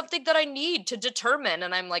 it's something that I need to determine.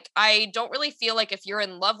 And I'm like, I don't really feel like if you're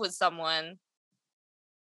in love with someone,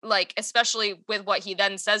 like, especially with what he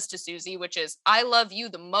then says to Susie, which is, I love you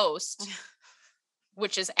the most,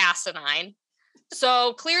 which is asinine.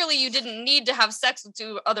 So clearly you didn't need to have sex with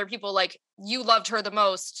 2 other people. Like, you loved her the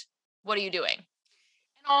most. What are you doing?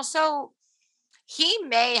 And also, he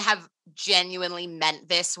may have genuinely meant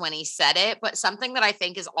this when he said it, but something that I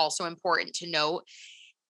think is also important to note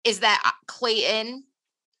is that Clayton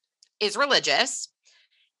is religious.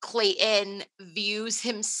 Clayton views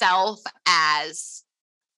himself as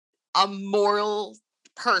a moral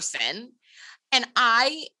person. And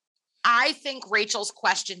I think Rachel's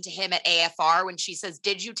question to him at AFR when she says,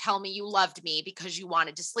 did you tell me you loved me because you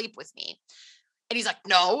wanted to sleep with me? And he's like,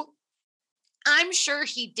 no. I'm sure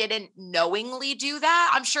he didn't knowingly do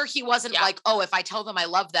that. I'm sure he wasn't like, oh, if I tell them I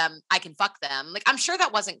love them, I can fuck them. Like, I'm sure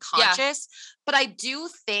that wasn't conscious, but I do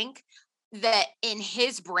think that in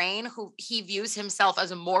his brain, who he views himself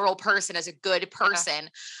as a moral person, as a good person,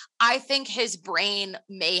 I think his brain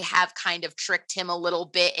may have kind of tricked him a little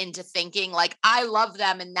bit into thinking like, I love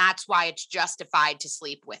them and that's why it's justified to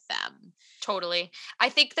sleep with them. Totally. I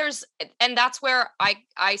think and that's where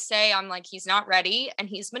I say, I'm like, he's not ready and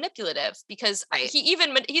he's manipulative because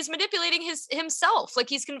he's manipulating himself. Like,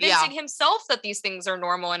 he's convincing himself that these things are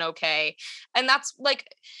normal and okay. And that's like,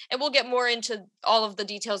 and we'll get more into all of the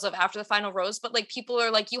details of After the Final Rose, but like, people are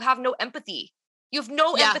like, you have no empathy. You have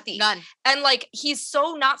no empathy. None. And like, he's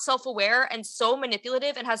so not self-aware and so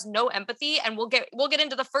manipulative and has no empathy. And we'll get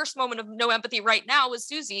into the first moment of no empathy right now with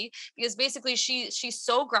Susie, because basically she's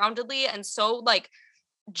so groundedly and so like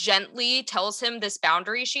gently tells him this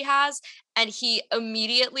boundary she has, and he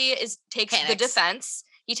immediately takes the defense.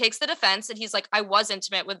 He takes the defense and he's like, I was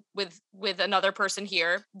intimate with another person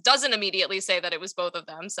here. Doesn't immediately say that it was both of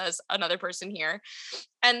them, says another person here.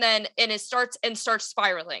 And then it starts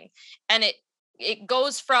spiraling. And it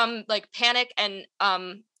goes from like panic and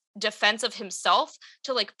defense of himself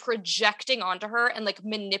to like projecting onto her and like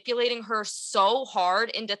manipulating her so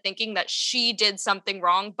hard into thinking that she did something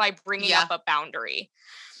wrong by bringing up a boundary.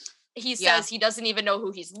 He says he doesn't even know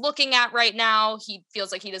who he's looking at right now. He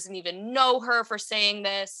feels like he doesn't even know her for saying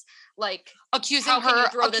this, like accusing her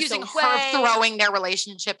throwing their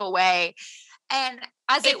relationship away. And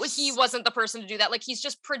as if he wasn't the person to do that. Like he's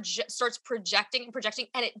just starts projecting,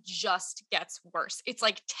 and it just gets worse. It's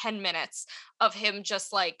like 10 minutes of him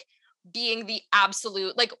just like being the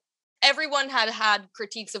absolute, like everyone had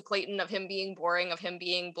critiques of Clayton, of him being boring, of him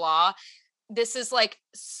being blah. This is like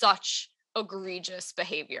such egregious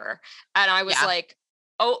behavior. And I was like,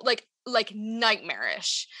 oh, like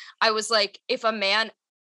nightmarish. I was like, if a man,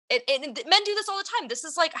 and men do this all the time. This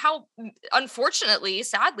is like how, unfortunately,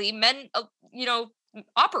 sadly, men,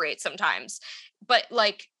 operate sometimes, but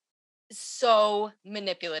like so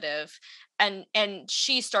manipulative. And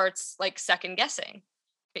she starts like second guessing,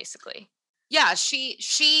 basically. Yeah,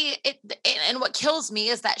 and what kills me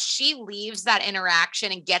is that she leaves that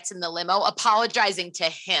interaction and gets in the limo apologizing to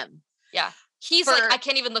him. Yeah. He's like, I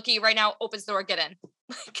can't even look at you right now. Opens the door, get in.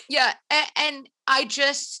 Yeah. And I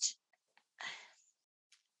just,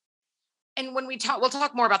 and when we'll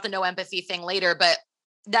talk more about the no empathy thing later, but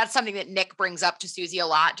that's something that Nick brings up to Susie a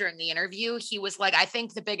lot during the interview. He was like, I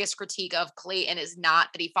think the biggest critique of Clayton is not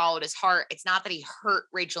that he followed his heart. It's not that he hurt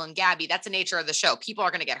Rachel and Gabby. That's the nature of the show. People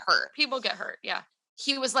are going to get hurt. People get hurt. Yeah.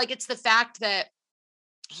 He was like, it's the fact that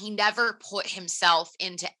he never put himself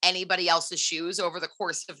into anybody else's shoes over the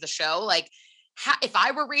course of the show. Like, if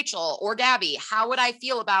I were Rachel or Gabby, how would I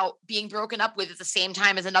feel about being broken up with at the same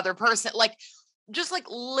time as another person? Like, just like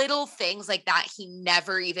little things like that he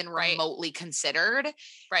never even remotely considered.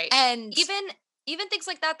 Right. And even things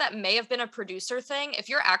like that may have been a producer thing. If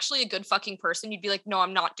you're actually a good fucking person, you'd be like, no,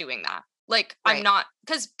 I'm not doing that. Like, I'm not,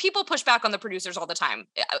 because people push back on the producers all the time.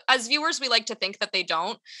 As viewers, we like to think that they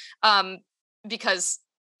don't, because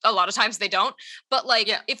a lot of times they don't. But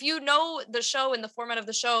like, if you know the show and the format of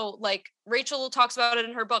the show, like Rachel talks about it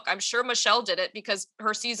in her book. I'm sure Michelle did it because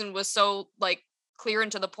her season was so like clear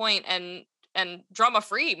and to the point and drama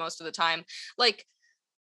free most of the time. Like,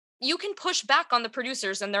 you can push back on the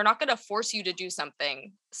producers and they're not going to force you to do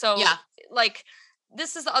something. So like,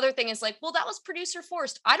 this is the other thing is like, well, that was producer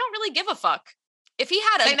forced. I don't really give a fuck. If he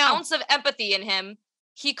had an ounce of empathy in him,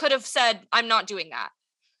 he could have said, I'm not doing that.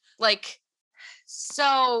 Like,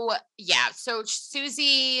 so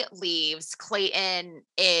Susie leaves. Clayton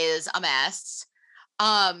is a mess.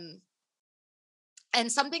 And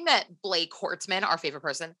something that Blake Hortzman, our favorite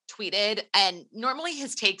person, tweeted, and normally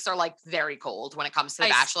his takes are like very cold when it comes to The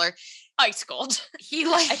Bachelor. Ice cold. He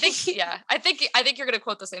like, I think you're going to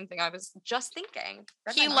quote the same thing I was just thinking.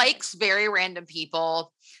 He likes very random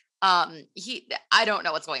people. I don't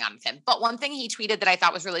know what's going on with him, but one thing he tweeted that I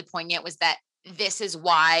thought was really poignant was that this is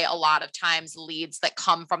why a lot of times leads that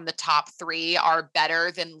come from the top 3 are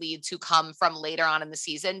better than leads who come from later on in the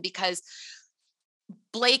season, because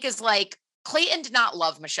Blake is like, Clayton did not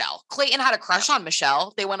love Michelle. Clayton had a crush on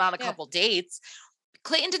Michelle. They went on a couple dates.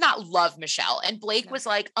 Clayton did not love Michelle. And Blake was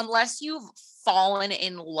like, unless you've fallen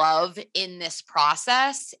in love in this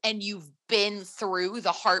process and you've been through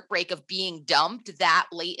the heartbreak of being dumped that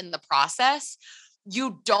late in the process,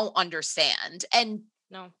 you don't understand.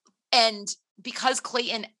 And because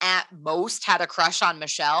Clayton at most had a crush on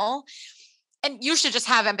Michelle, and you should just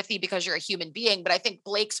have empathy because you're a human being. But I think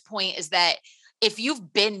Blake's point is that if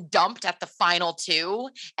you've been dumped at the final 2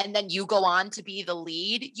 and then you go on to be the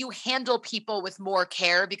lead, you handle people with more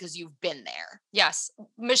care because you've been there. Yes.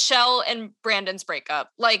 Michelle and Brandon's breakup.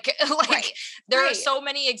 Like there are so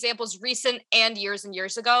many examples, recent and years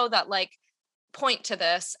ago, that like point to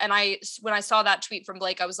this. And when I saw that tweet from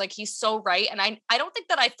Blake, I was like, he's so right. And I don't think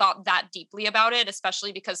that I thought that deeply about it,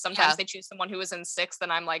 especially because sometimes they choose someone who was in 6th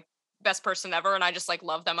and I'm like, best person ever. And I just like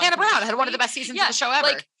love them. Hannah Brown had one of the best seasons of the show ever.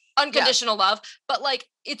 Like, unconditional love. But like,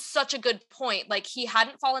 it's such a good point. Like, he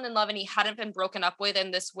hadn't fallen in love and he hadn't been broken up with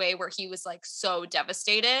in this way where he was like so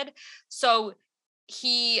devastated. So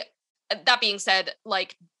that being said,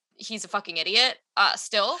 like, he's a fucking idiot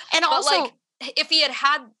still. And also, like, if he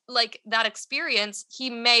had like that experience, he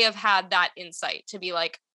may have had that insight to be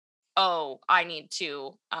like, oh, I need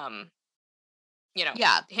to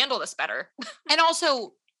handle this better. And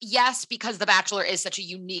also, yes, because The Bachelor is such a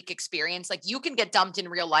unique experience. Like you can get dumped in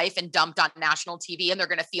real life and dumped on national TV and they're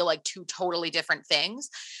going to feel like two totally different things.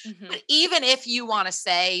 Mm-hmm. But even if you want to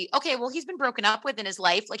say, okay, well, he's been broken up with in his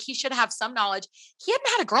life, like he should have some knowledge. He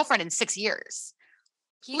hadn't had a girlfriend in 6 years.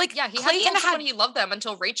 He hadn't told someone he loved them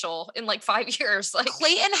until Rachel in like 5 years. Like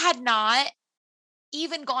Clayton had not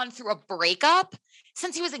even gone through a breakup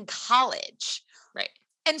since he was in college. Right.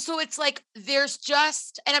 And so it's like, there's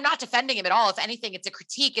just, and I'm not defending him at all. If anything, it's a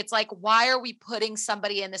critique. It's like, why are we putting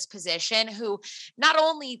somebody in this position who not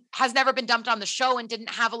only has never been dumped on the show and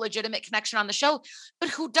didn't have a legitimate connection on the show,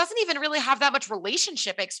 but who doesn't even really have that much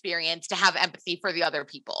relationship experience to have empathy for the other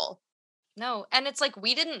people? No. And it's like,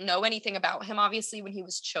 we didn't know anything about him, obviously, when he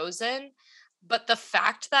was chosen. But the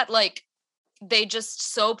fact that like, they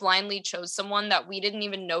just so blindly chose someone that we didn't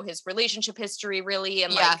even know his relationship history really.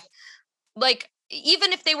 And like,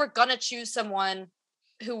 even if they were gonna choose someone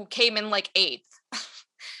who came in like 8th,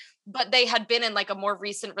 but they had been in like a more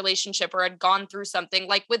recent relationship or had gone through something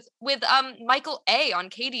like with Michael A on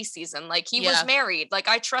Katie's season, like he was married. Like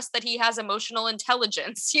I trust that he has emotional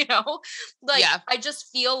intelligence, you know, like I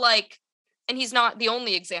just feel like, and he's not the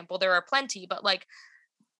only example, there are plenty, but like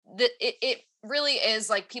it really is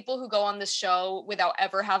like people who go on this show without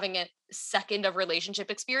ever having a second of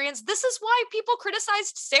relationship experience. This is why people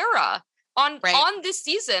criticized Sarah on this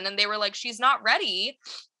season, and they were like, she's not ready.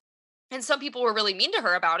 And some people were really mean to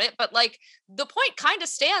her about it, but like the point kind of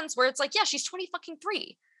stands where it's like, yeah, she's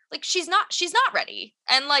 23. Like she's not ready.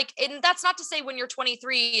 And like, and that's not to say when you're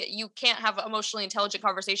 23, you can't have emotionally intelligent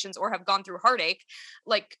conversations or have gone through heartache.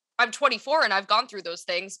 Like I'm 24 and I've gone through those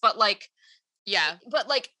things, but like,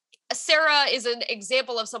 Sarah is an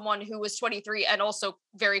example of someone who was 23 and also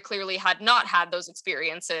very clearly had not had those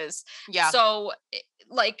experiences. Yeah. So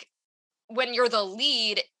like, when you're the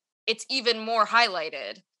lead, it's even more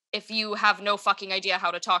highlighted if you have no fucking idea how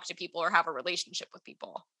to talk to people or have a relationship with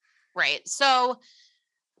people. Right. So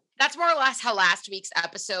that's more or less how last week's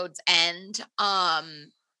episodes end.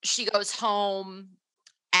 She goes home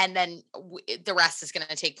and then the rest is going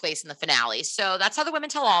to take place in the finale. So that's how the Women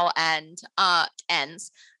Tell All ends.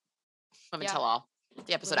 Women Tell All.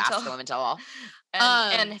 The episode after Women Tell All.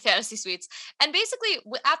 And Fantasy Suites. And basically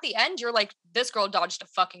at the end, you're like, this girl dodged a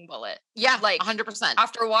fucking bullet. Yeah, like 100%.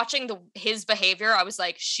 After watching his behavior, I was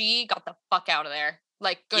like, she got the fuck out of there.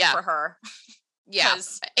 Like, good for her. Yeah,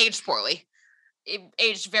 aged poorly. It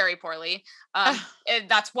aged very poorly. And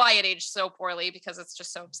that's why it aged so poorly, because it's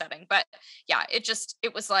just so upsetting. But yeah,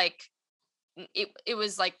 it was like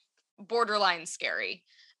borderline scary.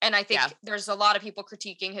 And I think there's a lot of people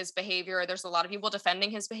critiquing his behavior. There's a lot of people defending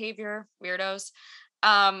his behavior. Weirdos.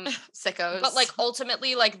 Sickos. But like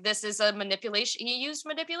ultimately, like this is a manipulation. He used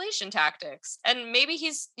manipulation tactics. And maybe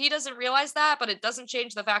he doesn't realize that, but it doesn't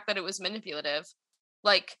change the fact that it was manipulative.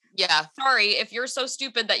 Like, sorry, if you're so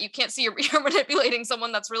stupid that you can't see you're manipulating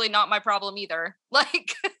someone, that's really not my problem either.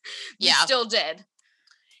 Like, you still did.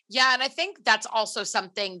 Yeah. And I think that's also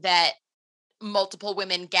something that multiple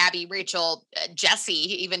women, Gabby, Rachel,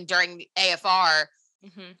 Jesse, even during AFR,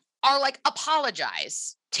 are like,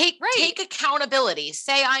 apologize, take accountability,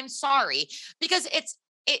 say I'm sorry, because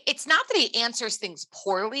it's not that he answers things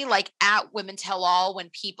poorly. Like at Women Tell All,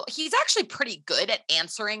 when he's actually pretty good at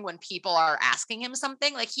answering when people are asking him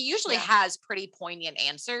something. Like he usually has pretty poignant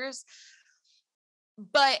answers,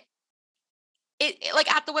 but it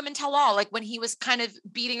like at the Women Tell All, like when he was kind of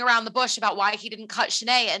beating around the bush about why he didn't cut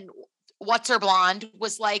Shanae, and What's Her Blonde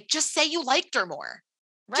was like, just say you liked her more.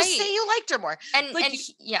 Right. Just say you liked her more. And, like,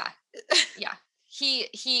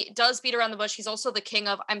 he does beat around the bush. He's also the king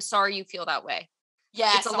of, I'm sorry you feel that way.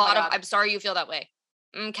 Yeah. It's a lot of, I'm sorry you feel that way.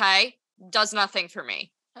 Okay. Does nothing for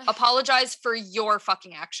me. Apologize for your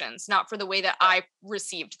fucking actions, not for the way that I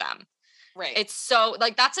received them. Right. It's so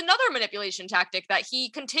like, that's another manipulation tactic that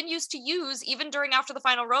he continues to use even during After the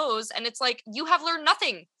Final Rose. And it's like, you have learned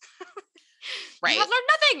nothing. Right. You have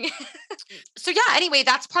learned nothing. So yeah, anyway,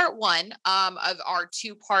 that's part 1 of our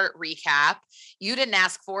 2-part recap. You didn't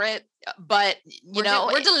ask for it, but we're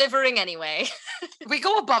delivering anyway. We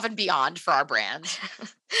go above and beyond for our brand.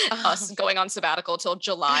 Us going on sabbatical till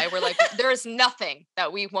July. We're like, there is nothing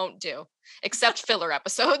that we won't do except filler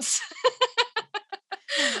episodes.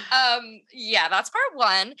 That's part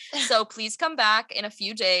 1. So please come back in a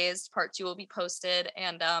few days. Part 2 will be posted,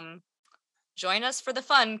 and join us for the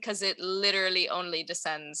fun, because it literally only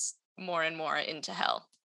descends more and more into hell.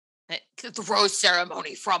 The rose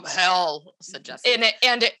ceremony from hell, said Jesse.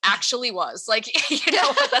 And it actually was. Like,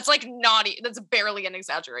 that's like that's barely an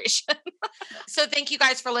exaggeration. So thank you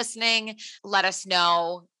guys for listening. Let us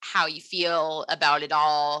know how you feel about it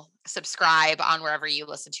all. Subscribe on wherever you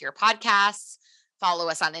listen to your podcasts. Follow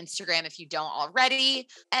us on Instagram if you don't already.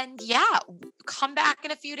 And yeah, come back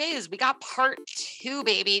in a few days. We got part 2,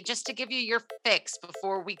 baby, just to give you your fix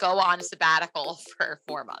before we go on sabbatical for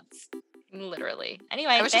 4 months. Literally.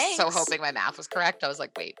 Anyway, I was thanks. just so hoping my math was correct. I was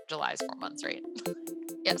like, wait, July is 4 months, right?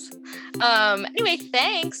 Yes. Anyway,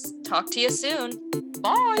 thanks. Talk to you soon.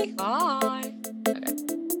 Bye. Bye.